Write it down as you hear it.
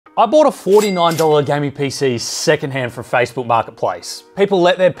I bought a $49 gaming PC secondhand from Facebook Marketplace. People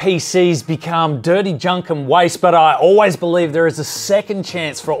let their PCs become dirty junk and waste, but I always believe there is a second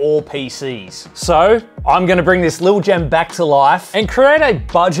chance for all PCs. So I'm gonna bring this little gem back to life and create a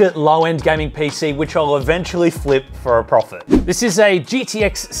budget low-end gaming PC which I'll eventually flip for a profit. This is a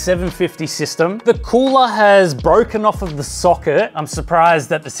GTX 750 system. The cooler has broken off of the socket. I'm surprised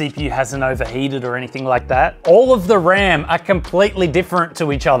that the CPU hasn't overheated or anything like that. All of the RAM are completely different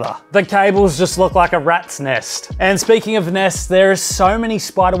to each other. The cables just look like a rat's nest. And speaking of nests, there are so many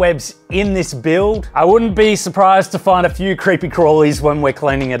spider webs in this build. I wouldn't be surprised to find a few creepy crawlies when we're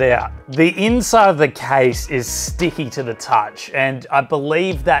cleaning it out. The inside of the case is sticky to the touch, and I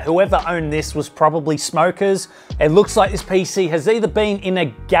believe that whoever owned this was probably smokers. It looks like this PC has either been in a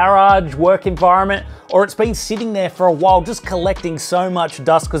garage work environment or it's been sitting there for a while just collecting so much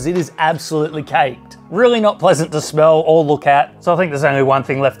dust because it is absolutely caked. Really not pleasant to smell or look at, so I think there's only one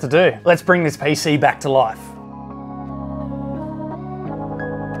thing left to do. Let's bring this PC back to life.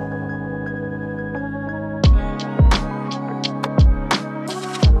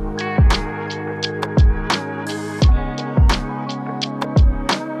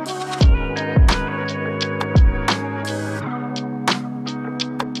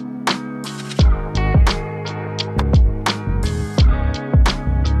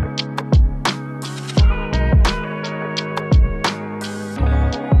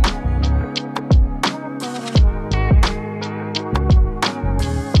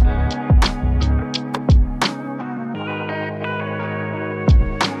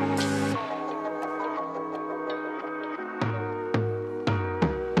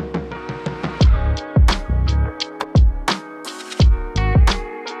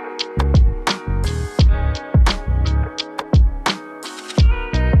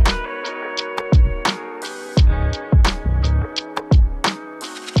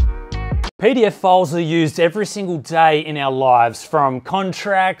 PDF files are used every single day in our lives, from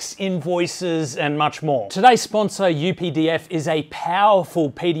contracts, invoices, and much more. Today's sponsor, UPDF, is a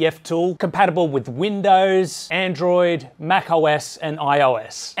powerful PDF tool compatible with Windows, Android, Mac OS, and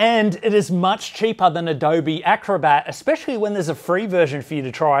iOS. And it is much cheaper than Adobe Acrobat, especially when there's a free version for you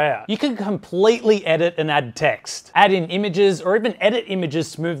to try out. You can completely edit and add text, add in images, or even edit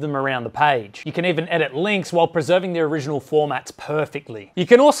images to move them around the page. You can even edit links while preserving the original formats perfectly. You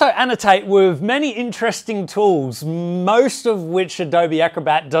can also annotate with many interesting tools, most of which Adobe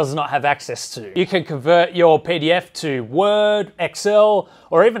Acrobat does not have access to. You can convert your PDF to Word, Excel,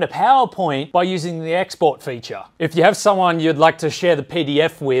 or even a PowerPoint by using the export feature. If you have someone you'd like to share the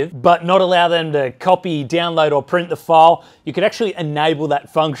PDF with, but not allow them to copy, download, or print the file, you could actually enable that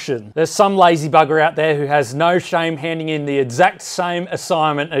function. There's some lazy bugger out there who has no shame handing in the exact same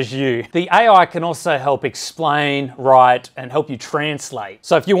assignment as you. The AI can also help explain, write, and help you translate.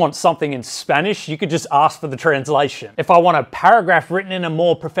 So if you want something in Spanish, you could just ask for the translation. If I want a paragraph written in a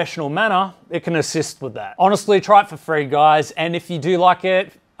more professional manner, it can assist with that. Honestly, try it for free, guys, and if you do like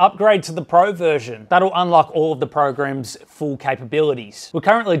it, upgrade to the Pro version. That'll unlock all of the program's full capabilities. We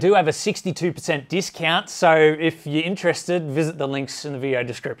currently do have a 62% discount, so if you're interested, visit the links in the video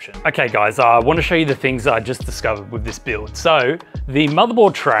description. Okay guys, I want to show you the things I just discovered with this build. So, the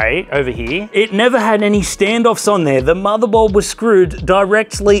motherboard tray over here, it never had any standoffs on there. The motherboard was screwed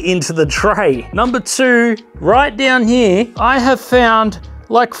directly into the tray. Number two, right down here, I have found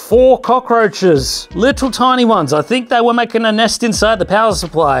like 4 cockroaches, little tiny ones. I think they were making a nest inside the power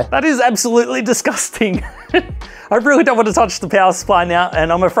supply. That is absolutely disgusting. I really don't want to touch the power supply now,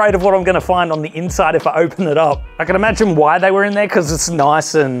 and I'm afraid of what I'm gonna find on the inside if I open it up. I can imagine why they were in there, because it's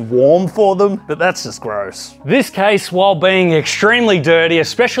nice and warm for them, but that's just gross. This case, while being extremely dirty,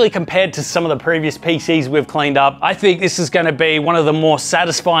 especially compared to some of the previous PCs we've cleaned up, I think this is gonna be one of the more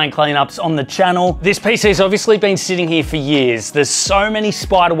satisfying cleanups on the channel. This PC's obviously been sitting here for years. There's so many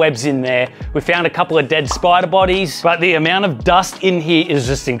spider webs in there. We found a couple of dead spider bodies, but the amount of dust in here is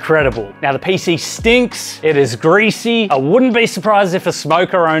just incredible. Now the PC stinks, it is greasy. I wouldn't be surprised if a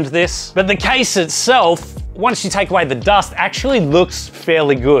smoker owned this, but the case itself, once you take away the dust, actually looks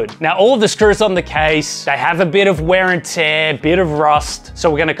fairly good. Now, all of the screws on the case, they have a bit of wear and tear, bit of rust, so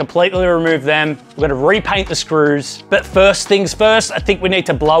we're gonna completely remove them. We're gonna repaint the screws. But first things first, I think we need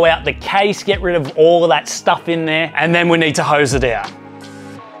to blow out the case, get rid of all of that stuff in there, and then we need to hose it out.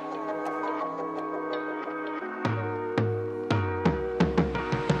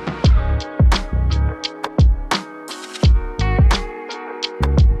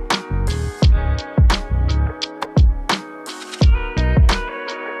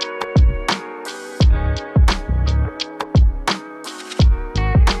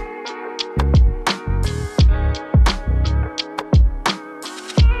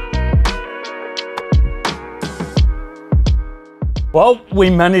 Well, we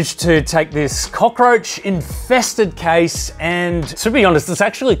managed to take this cockroach infested case, and to be honest, it's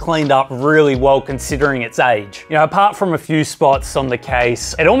actually cleaned up really well considering its age. You know, apart from a few spots on the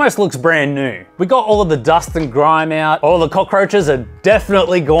case, it almost looks brand new. We got all of the dust and grime out. All the cockroaches are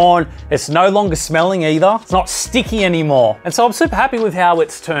definitely gone. It's no longer smelling either. It's not sticky anymore. And so I'm super happy with how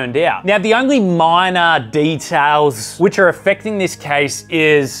it's turned out. Now, the only minor details which are affecting this case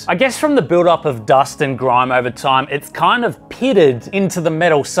is, I guess from the buildup of dust and grime over time, it's kind of pitted into the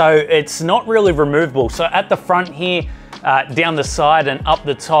metal, so it's not really removable. So at the front here, down the side and up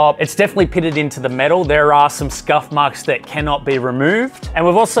the top, it's definitely pitted into the metal. There are some scuff marks that cannot be removed. And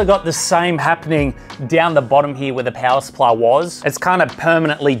we've also got the same happening down the bottom here where the power supply was. It's kind of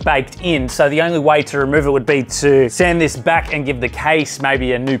permanently baked in, so the only way to remove it would be to sand this back and give the case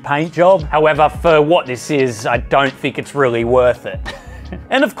maybe a new paint job. However, for what this is, I don't think it's really worth it.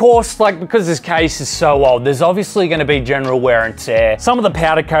 And of course, like, because this case is so old, there's obviously going to be general wear and tear. Some of the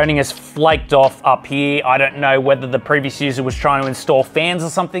powder coating has flaked off up here. I don't know whether the previous user was trying to install fans or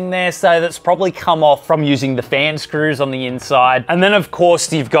something there, so that's probably come off from using the fan screws on the inside. And then of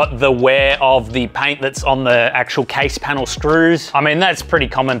course, you've got the wear of the paint that's on the actual case panel screws. I mean, that's pretty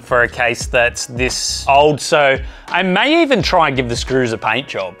common for a case that's this old, so I may even try and give the screws a paint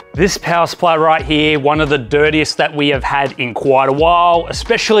job. This power supply right here, one of the dirtiest that we have had in quite a while,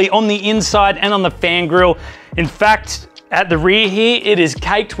 especially on the inside and on the fan grill. In fact, at the rear here, it is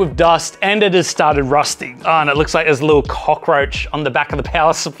caked with dust and it has started rusting. Oh, and it looks like there's a little cockroach on the back of the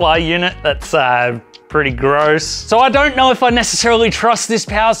power supply unit. That's pretty gross. So I don't know if I necessarily trust this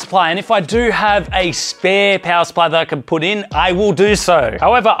power supply, and if I do have a spare power supply that I can put in, I will do so.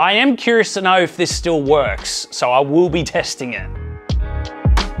 However, I am curious to know if this still works, so I will be testing it.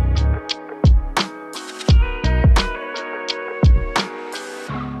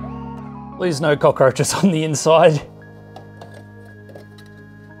 Please no cockroaches on the inside.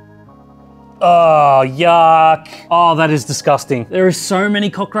 Oh, yuck. Oh, that is disgusting. There are so many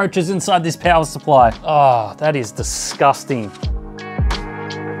cockroaches inside this power supply. Oh, that is disgusting.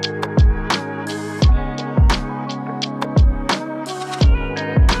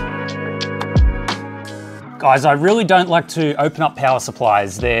 Guys, I really don't like to open up power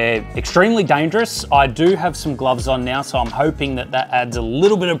supplies. They're extremely dangerous. I do have some gloves on now, so I'm hoping that that adds a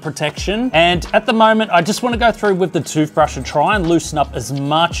little bit of protection. And at the moment, I just want to go through with the toothbrush and try and loosen up as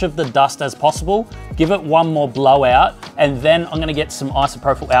much of the dust as possible. Give it one more blowout, and then I'm gonna get some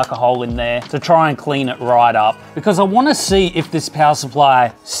isopropyl alcohol in there to try and clean it right up, because I want to see if this power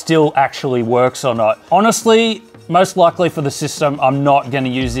supply still actually works or not. Honestly, most likely for the system, I'm not going to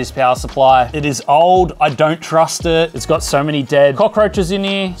use this power supply. It is old, I don't trust it. It's got so many dead cockroaches in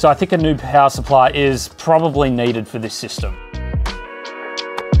here, so I think a new power supply is probably needed for this system.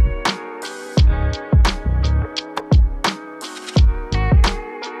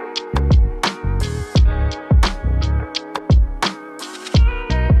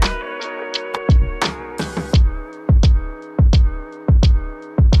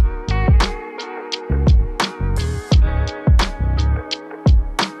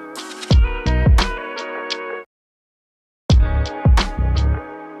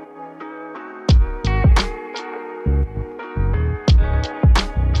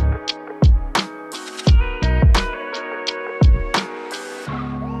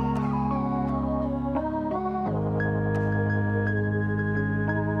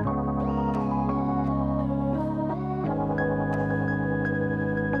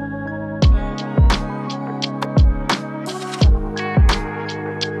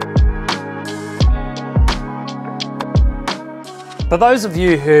 For those of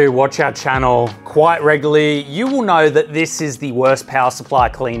you who watch our channel quite regularly, you will know that this is the worst power supply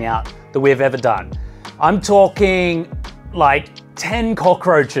clean out that we've ever done. I'm talking like 10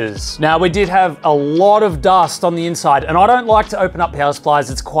 cockroaches. Now, we did have a lot of dust on the inside, and I don't like to open up power supplies.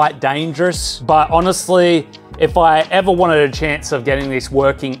 It's quite dangerous, but honestly, if I ever wanted a chance of getting this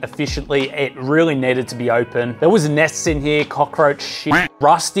working efficiently, it really needed to be open. There was nests in here, cockroach shit,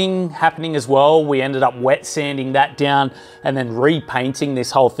 rusting happening as well. We ended up wet sanding that down and then repainting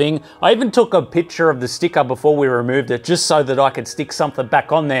this whole thing. I even took a picture of the sticker before we removed it, just so that I could stick something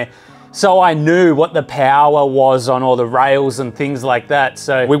back on there, so I knew what the power was on all the rails and things like that.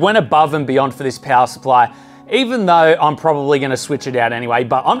 So we went above and beyond for this power supply, even though I'm probably gonna switch it out anyway,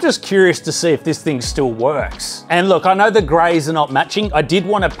 but I'm just curious to see if this thing still works. And look, I know the grays are not matching. I did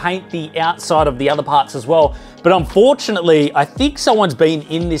want to paint the outside of the other parts as well, but unfortunately, I think someone's been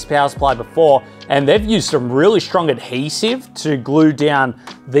in this power supply before and they've used some really strong adhesive to glue down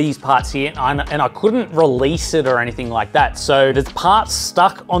these parts here, and I couldn't release it or anything like that. So there's parts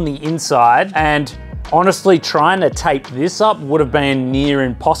stuck on the inside, and Honestly, trying to tape this up would have been near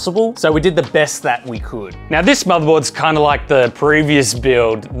impossible, so we did the best that we could. Now this motherboard's kind of like the previous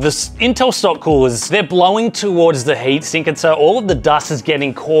build. The Intel stock coolers, they're blowing towards the heatsink, and so all of the dust is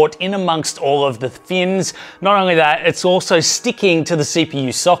getting caught in amongst all of the fins. Not only that, it's also sticking to the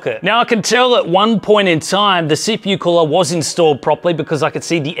CPU socket. Now I can tell at one point in time, the CPU cooler was installed properly because I could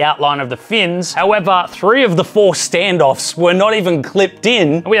see the outline of the fins. However, 3 of the 4 standoffs were not even clipped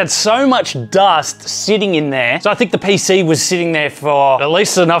in. We had so much dust sitting in there. So I think the PC was sitting there for at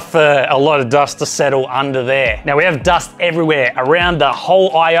least enough for a lot of dust to settle under there. Now we have dust everywhere around the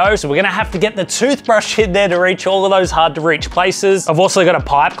whole IO, so we're gonna have to get the toothbrush in there to reach all of those hard to reach places. I've also got a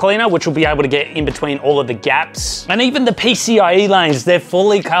pipe cleaner, which will be able to get in between all of the gaps. And even the PCIe lanes, they're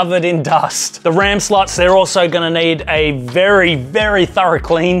fully covered in dust. The RAM slots, they're also gonna need a very, very thorough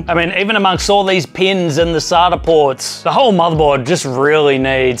clean. I mean, even amongst all these pins and the SATA ports, the whole motherboard just really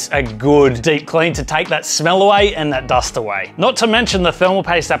needs a good deep clean to take that smell away and that dust away. Not to mention the thermal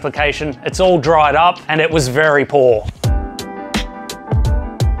paste application, it's all dried up and it was very poor.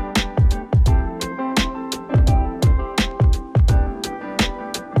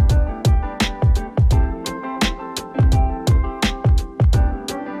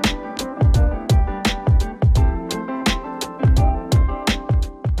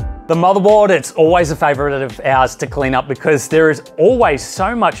 The motherboard, it's always a favorite of ours to clean up because there is always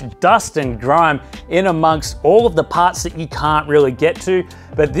so much dust and grime in amongst all of the parts that you can't really get to,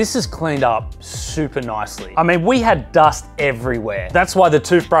 but this is cleaned up super nicely. I mean, we had dust everywhere. That's why the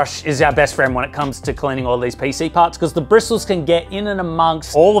toothbrush is our best friend when it comes to cleaning all these PC parts, because the bristles can get in and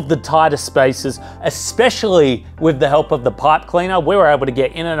amongst all of the tighter spaces, especially with the help of the pipe cleaner. We were able to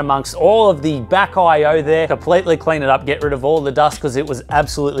get in and amongst all of the back IO there, completely clean it up, get rid of all the dust because it was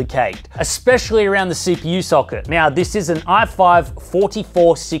absolutely caked, especially around the CPU socket. Now, this is an i5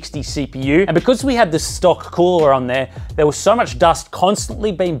 4460 CPU, and because we had the stock cooler on there, there was so much dust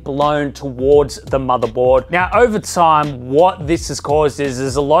constantly being blown towards the motherboard. Now, over time, what this has caused is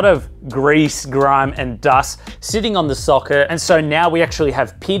there's a lot of grease, grime, and dust sitting on the socket, and so now we actually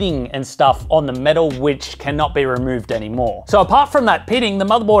have pitting and stuff on the metal which cannot be removed anymore. So apart from that pitting, the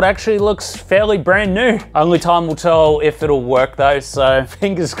motherboard actually looks fairly brand new. Only time will tell if it'll work though, so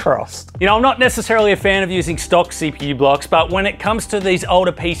fingers crossed. You know, I'm not necessarily a fan of using stock CPU blocks, but when it comes to these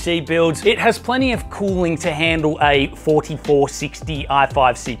older PC builds, it has plenty of cooling to handle a 4460 i5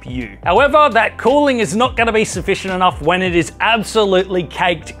 CPU. However, that cooling is not going to be sufficient enough when it is absolutely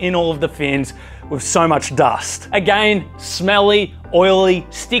caked in all of the fins with so much dust. Again, smelly, oily,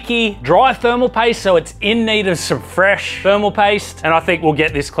 sticky, dry thermal paste, so it's in need of some fresh thermal paste, and I think we'll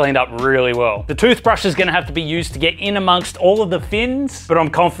get this cleaned up really well. The toothbrush is gonna have to be used to get in amongst all of the fins, but I'm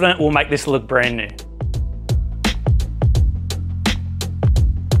confident we'll make this look brand new.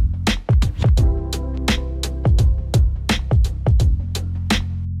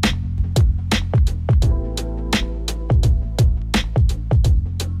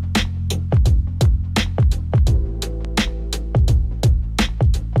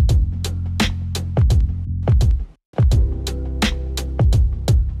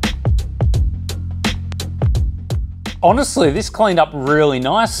 Honestly, this cleaned up really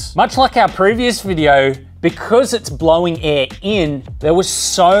nice. Much like our previous video, because it's blowing air in, there was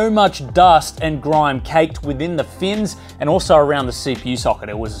so much dust and grime caked within the fins and also around the CPU socket.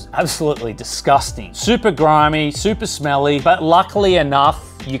 It was absolutely disgusting. Super grimy, super smelly, but luckily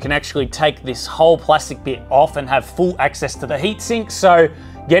enough, you can actually take this whole plastic bit off and have full access to the heatsink. So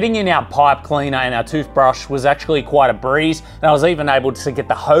getting in our pipe cleaner and our toothbrush was actually quite a breeze, and I was even able to get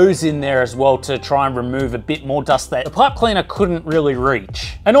the hose in there as well to try and remove a bit more dust that the pipe cleaner couldn't really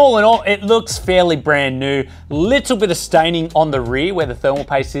reach. And all in all, it looks fairly brand new. Little bit of staining on the rear where the thermal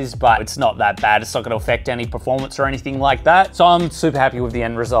paste is, but it's not that bad. It's not going to affect any performance or anything like that. So I'm super happy with the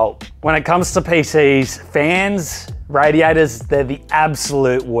end result. When it comes to PCs, fans, radiators, they're the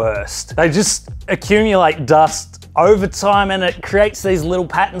absolute worst. They just accumulate dust over time and it creates these little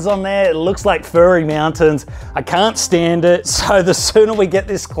patterns on there. It looks like furry mountains. I can't stand it. So the sooner we get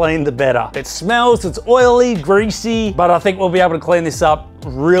this clean, the better. It smells, it's oily, greasy, but I think we'll be able to clean this up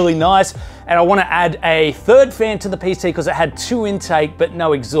really nice. And I want to add a third fan to the PC because it had 2 intake but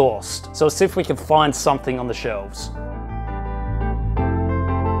no exhaust. So let's see if we can find something on the shelves.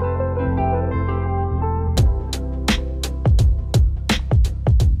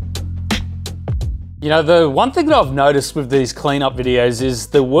 You know, the one thing that I've noticed with these cleanup videos is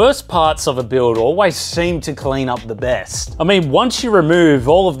the worst parts of a build always seem to clean up the best. I mean, once you remove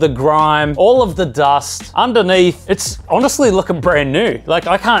all of the grime, all of the dust, underneath, it's honestly looking brand new. Like,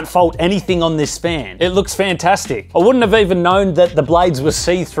 I can't fault anything on this fan. It looks fantastic. I wouldn't have even known that the blades were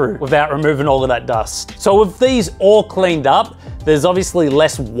see-through without removing all of that dust. So with these all cleaned up, there's obviously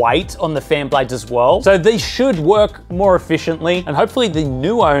less weight on the fan blades as well. So these should work more efficiently, and hopefully the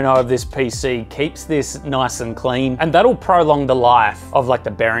new owner of this PC keeps this nice and clean, and that'll prolong the life of like the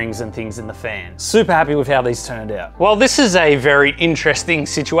bearings and things in the fan. Super happy with how these turned out. Well, this is a very interesting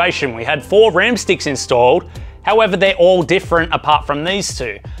situation. We had 4 RAM sticks installed. However, they're all different apart from these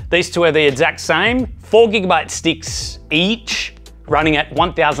two. These two are the exact same, 4GB sticks each, running at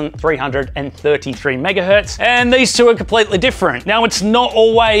 1,333 megahertz, and these two are completely different. Now, it's not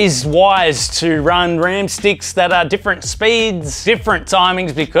always wise to run RAM sticks that are different speeds, different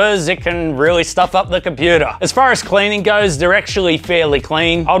timings, because it can really stuff up the computer. As far as cleaning goes, they're actually fairly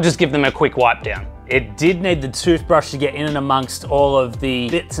clean. I'll just give them a quick wipe down. It did need the toothbrush to get in and amongst all of the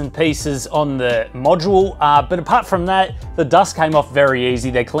bits and pieces on the module, but apart from that, the dust came off very easy.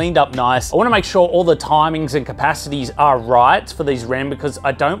 They're cleaned up nice. I want to make sure all the timings and capacities are right for these RAM because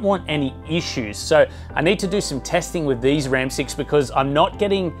I don't want any issues. So I need to do some testing with these RAM sticks because I'm not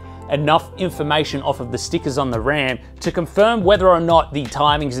getting enough information off of the stickers on the RAM to confirm whether or not the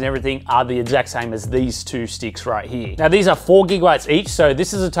timings and everything are the exact same as these two sticks right here. Now, these are 4GB each, so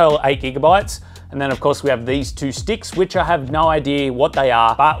this is a total of 8GB. And then of course we have these two sticks, which I have no idea what they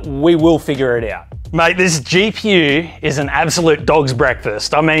are, but we will figure it out. Mate, this GPU is an absolute dog's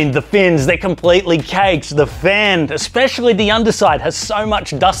breakfast. I mean, the fins, they're completely caked. The fan, especially the underside, has so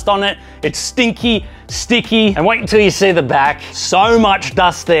much dust on it. It's stinky, sticky, and wait until you see the back. So much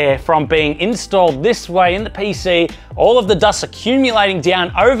dust there from being installed this way in the PC, all of the dust accumulating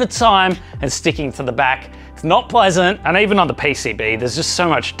down over time and sticking to the back. It's not pleasant, and even on the PCB, there's just so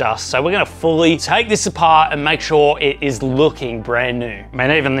much dust. So we're gonna fully take this apart and make sure it is looking brand new. I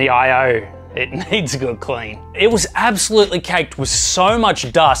mean, even the IO, it needs a good clean. It was absolutely caked with so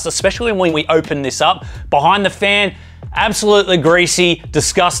much dust, especially when we opened this up. Behind the fan, absolutely greasy,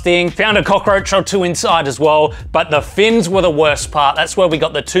 disgusting. Found a cockroach or two inside as well, but the fins were the worst part. That's where we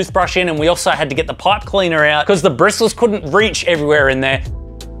got the toothbrush in, and we also had to get the pipe cleaner out because the bristles couldn't reach everywhere in there.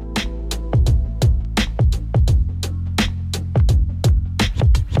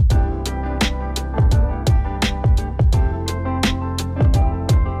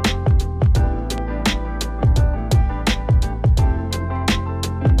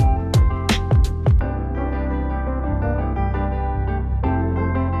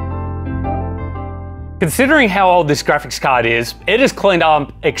 Considering how old this graphics card is, it is cleaned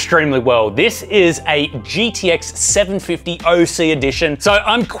up extremely well. This is a GTX 750 OC edition, so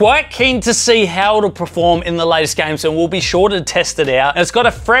I'm quite keen to see how it'll perform in the latest games, and we'll be sure to test it out. And it's got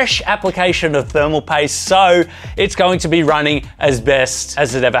a fresh application of thermal paste, so it's going to be running as best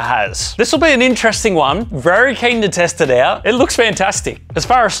as it ever has. This will be an interesting one. Very keen to test it out. It looks fantastic. As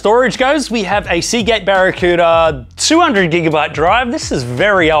far as storage goes, we have a Seagate Barracuda 200GB drive. This is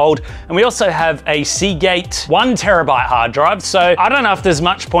very old, and we also have a Seagate 1TB hard drive, so I don't know if there's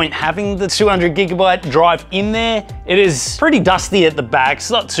much point having the 200GB drive in there. It is pretty dusty at the back,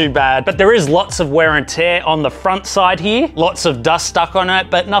 it's not too bad, but there is lots of wear and tear on the front side here, lots of dust stuck on it,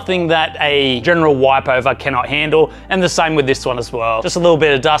 but nothing that a general wipe over cannot handle, and the same with this one as well. Just a little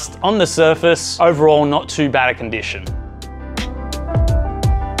bit of dust on the surface, overall not too bad a condition.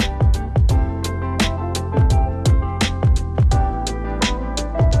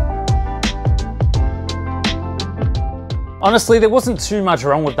 Honestly, there wasn't too much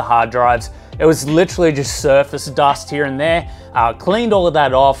wrong with the hard drives. It was literally just surface dust here and there. Cleaned all of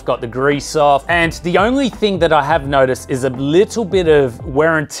that off, got the grease off, and the only thing that I have noticed is a little bit of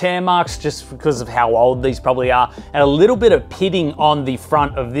wear and tear marks just because of how old these probably are, and a little bit of pitting on the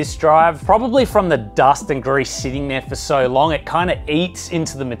front of this drive, probably from the dust and grease sitting there for so long. It kind of eats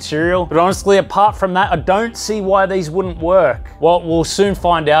into the material, but honestly, apart from that, I don't see why these wouldn't work. Well, we'll soon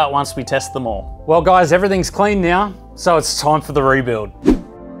find out once we test them all. Well guys, everything's clean now, so it's time for the rebuild.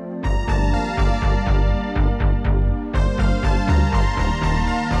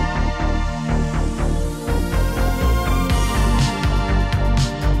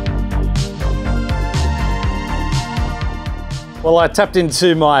 Well, I tapped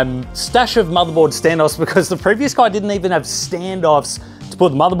into my stash of motherboard standoffs because the previous guy didn't even have standoffs to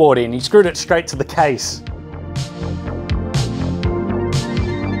put the motherboard in. He screwed it straight to the case.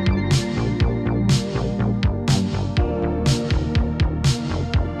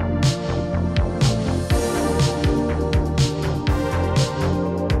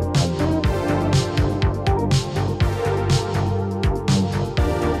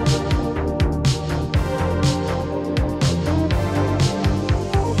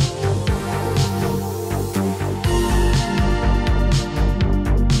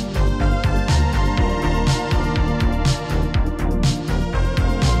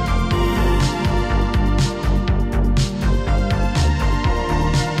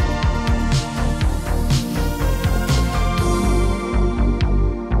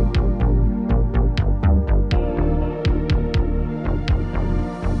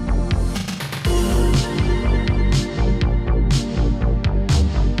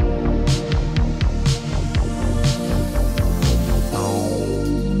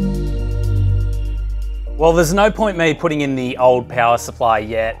 Well, there's no point me putting in the old power supply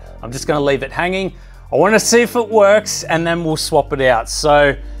yet. I'm just gonna leave it hanging. I wanna see if it works and then we'll swap it out.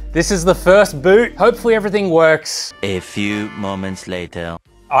 So this is the first boot. Hopefully everything works. A few moments later.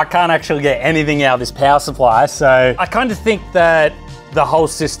 I can't actually get anything out of this power supply, so I kind of think that the whole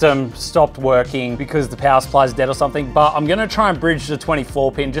system stopped working because the power supply is dead or something, but I'm gonna try and bridge the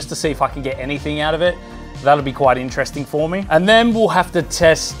 24 pin just to see if I can get anything out of it. That'll be quite interesting for me. And then we'll have to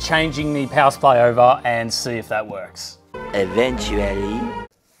test changing the power supply over and see if that works. Eventually.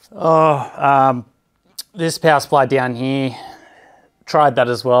 This power supply down here, tried that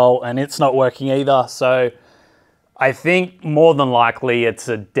as well, and it's not working either. So I think more than likely it's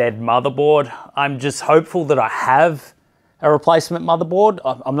a dead motherboard. I'm just hopeful that I have a replacement motherboard.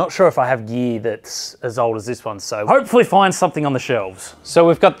 I'm not sure if I have gear that's as old as this one, so hopefully find something on the shelves. So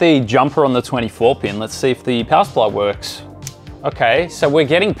we've got the jumper on the 24 pin. Let's see if the power supply works. Okay, so we're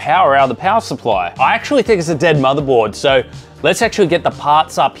getting power out of the power supply. I actually think it's a dead motherboard, so let's actually get the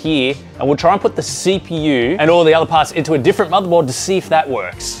parts up here and we'll try and put the CPU and all the other parts into a different motherboard to see if that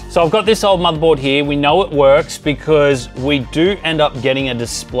works. So I've got this old motherboard here. We know it works because we do end up getting a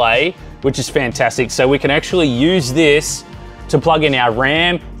display, which is fantastic. So we can actually use this to plug in our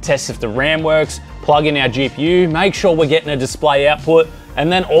RAM, test if the RAM works, plug in our GPU, make sure we're getting a display output,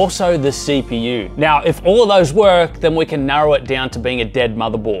 and then also the CPU. Now, if all of those work, then we can narrow it down to being a dead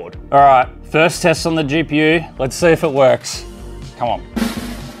motherboard. All right, first test on the GPU. Let's see if it works. Come on.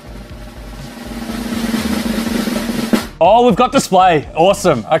 Oh, we've got display.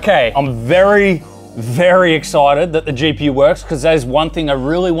 Awesome. Okay, I'm very, very excited that the GPU works because that is one thing I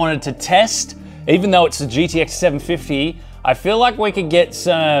really wanted to test. Even though it's a GTX 750, I feel like we could get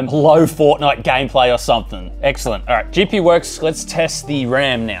some low Fortnite gameplay or something. Excellent. All right, GPU works. Let's test the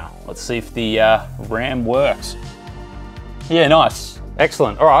RAM now. Let's see if the RAM works. Yeah, nice.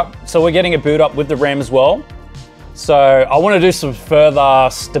 Excellent. All right, so we're getting a boot up with the RAM as well. So I want to do some further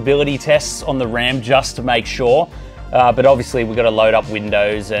stability tests on the RAM just to make sure. But obviously we've got to load up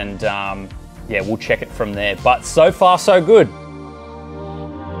Windows and yeah, we'll check it from there. But so far, so good.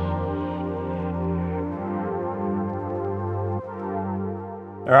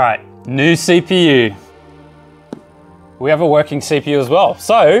 All right, new CPU. We have a working CPU as well.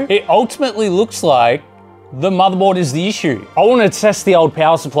 So it ultimately looks like the motherboard is the issue. I want to test the old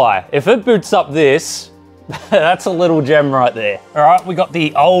power supply. If it boots up this, that's a little gem right there. All right, we got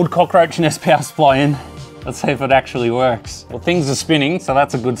the old cockroach nest power supply in. Let's see if it actually works. Well, things are spinning, so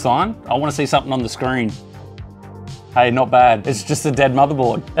that's a good sign. I want to see something on the screen. Hey, not bad. It's just a dead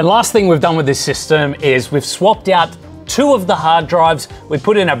motherboard. And last thing we've done with this system is we've swapped out 2 of the hard drives. We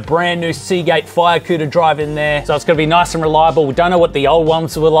put in a brand new Seagate FireCuda drive in there, so it's gonna be nice and reliable. We don't know what the old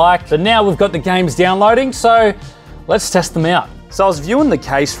ones were like, but now we've got the games downloading, so let's test them out. So I was viewing the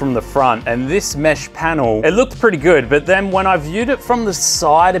case from the front and this mesh panel, it looked pretty good, but then when I viewed it from the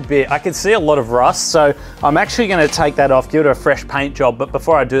side a bit, I could see a lot of rust, so I'm actually gonna take that off, give it a fresh paint job, but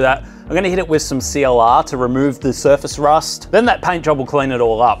before I do that, I'm gonna hit it with some CLR to remove the surface rust. Then that paint job will clean it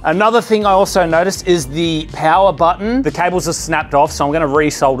all up. Another thing I also noticed is the power button. The cables are snapped off, so I'm gonna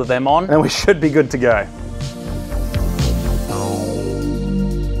resolder them on and we should be good to go.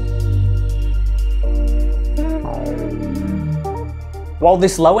 While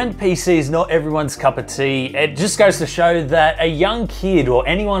this low-end PC is not everyone's cup of tea, it just goes to show that a young kid or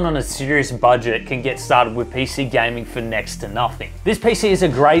anyone on a serious budget can get started with PC gaming for next to nothing. This PC is a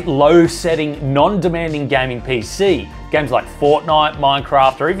great low-setting, non-demanding gaming PC. Games like Fortnite,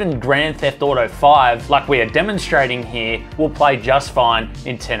 Minecraft, or even Grand Theft Auto 5, like we are demonstrating here, will play just fine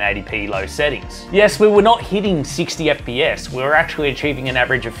in 1080p low settings. Yes, we were not hitting 60 FPS, we were actually achieving an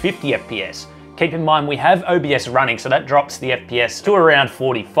average of 50 FPS. Keep in mind we have OBS running, so that drops the FPS to around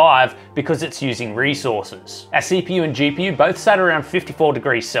 45 because it's using resources. Our CPU and GPU both sat around 54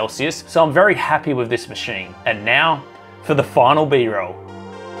 degrees Celsius, so I'm very happy with this machine. And now for the final B-roll.